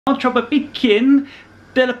I'll coba bikin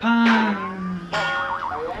delapan.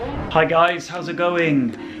 Hi guys, how's it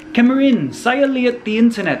going? Kemarin saya lihat di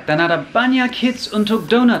internet dan ada banyak hits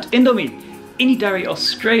untuk donat Indomie. Ini dari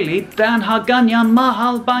Australia dan harganya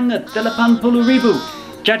mahal banget, 80.000.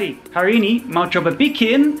 Jadi hari ini mau coba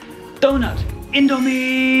bikin donat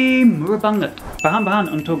Indomie murah banget.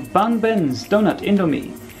 Bahan-bahan untuk Bang Ben's donat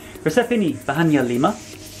Indomie. Resep ini bahannya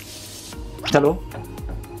 5 telur,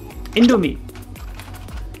 Indomie,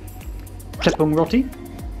 tepung roti,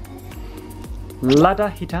 lada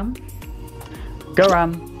hitam,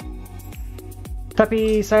 garam.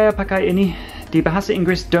 Tapi saya pakai ini di bahasa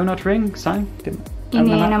Inggris donut ring, sayang.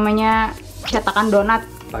 Ini namanya cetakan donat.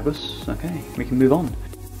 Bagus, okay, we can move on.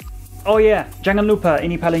 Oh yeah, jangan lupa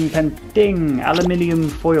ini paling penting, aluminium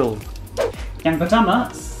foil. Yang pertama,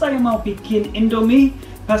 saya mau bikin Indomie.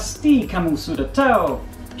 Pasti kamu sudah tahu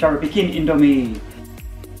cara bikin Indomie.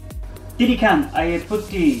 Didihkan air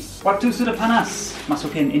putih. Waktu sudah panas,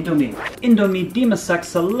 masukin Indomie. Indomie dimasak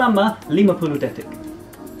selama 50 detik.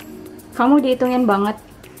 Kamu dihitungin banget.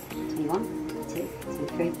 21,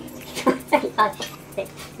 22,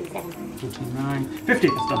 23,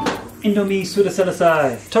 50. Indomie sudah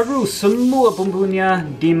selesai. Taruh semua bumbunya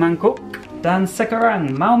di mangkuk. Dan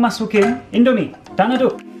sekarang mau masukin Indomie dan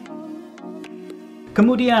aduk.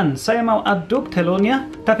 Kemudian saya mau aduk telurnya,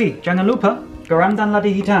 tapi jangan lupa garam dan lada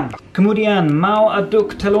hitam. Kemudian mau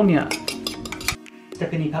aduk telurnya.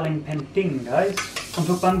 Step ini paling penting guys,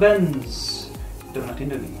 untuk Bang Ben's donat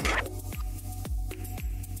Indomie.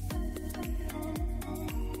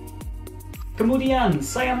 Kemudian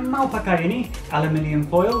saya mau pakai ini aluminium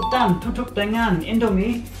foil dan tutup dengan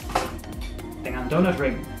Indomie dengan donut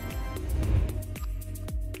ring.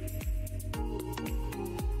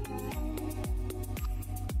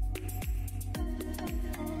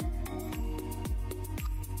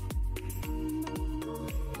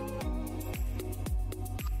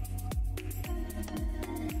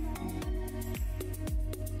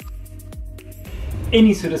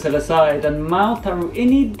 Ini sudah selesai dan mau taruh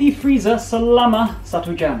ini di freezer selama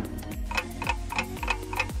 1 jam.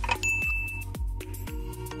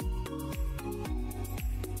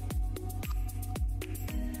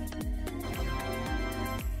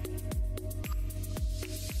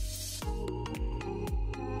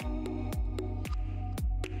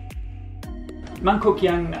 Mangkuk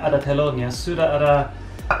yang ada telurnya sudah ada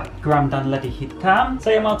garam dan lada hitam.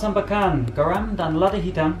 Saya mau tambahkan garam dan lada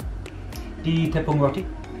hitam di tepung roti.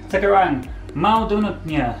 Sekarang mau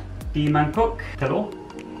donatnya di mangkuk telur.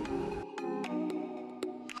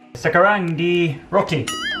 Sekarang di roti.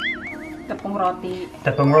 Tepung roti.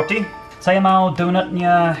 Tepung roti. Saya mau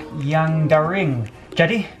donatnya yang garing.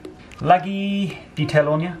 Jadi lagi di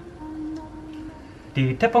telurnya.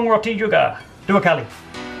 Di tepung roti juga 2 kali.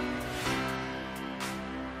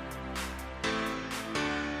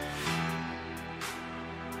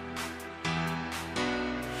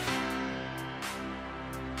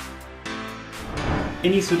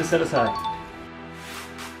 Ini sudah selesai.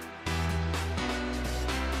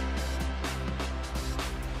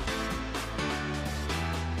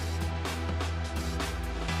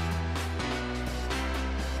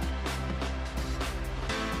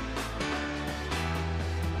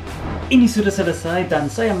 Ini sudah selesai dan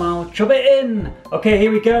saya mau cobain. Okay, here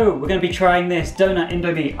we go. We're going to be trying this donut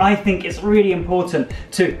Indomie. I think it's really important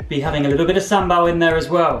to be having a little bit of sambal in there as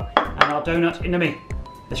well. And our donut Indomie.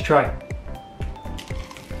 Let's try it.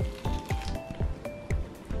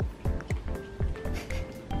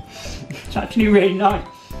 It's actually really nice.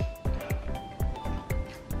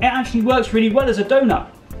 It actually works really well as a donut.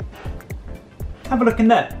 Have a look in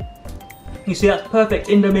there. You see, that's perfect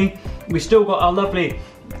Indomie. We still got our lovely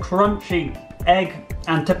crunchy egg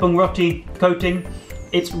and tepung roti coating.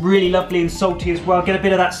 It's really lovely and salty as well. Get a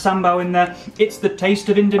bit of that sambal in there. It's the taste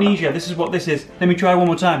of Indonesia. This is what this is. Let me try one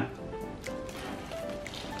more time.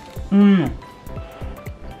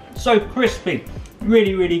 So crispy.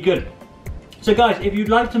 Really, really good. So guys, if you'd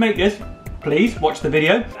like to make this, please watch the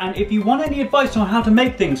video. And if you want any advice on how to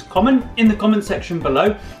make things, comment in the comment section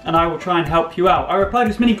below and I will try and help you out. I reply to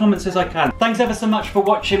as many comments as I can. Thanks ever so much for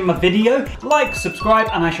watching my video. Like, subscribe,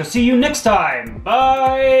 and I shall see you next time.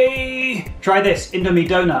 Bye! Try this Indomie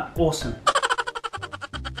donut. Awesome.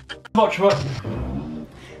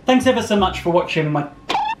 Thanks ever so much for watching my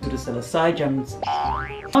sudah selesai jam.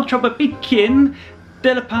 I'll coba bikin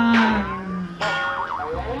delapan.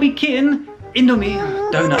 Bikin Indomie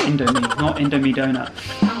donut Indomie, not Indomie donut.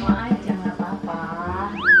 sama aja, nggak apa-apa.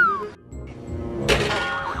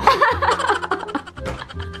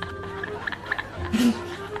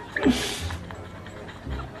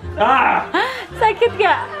 Ah! Sakit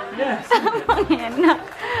gak? Yes. Emang enak.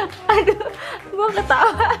 Aduh, gua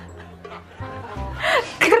ketawa.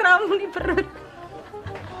 Kram di perut.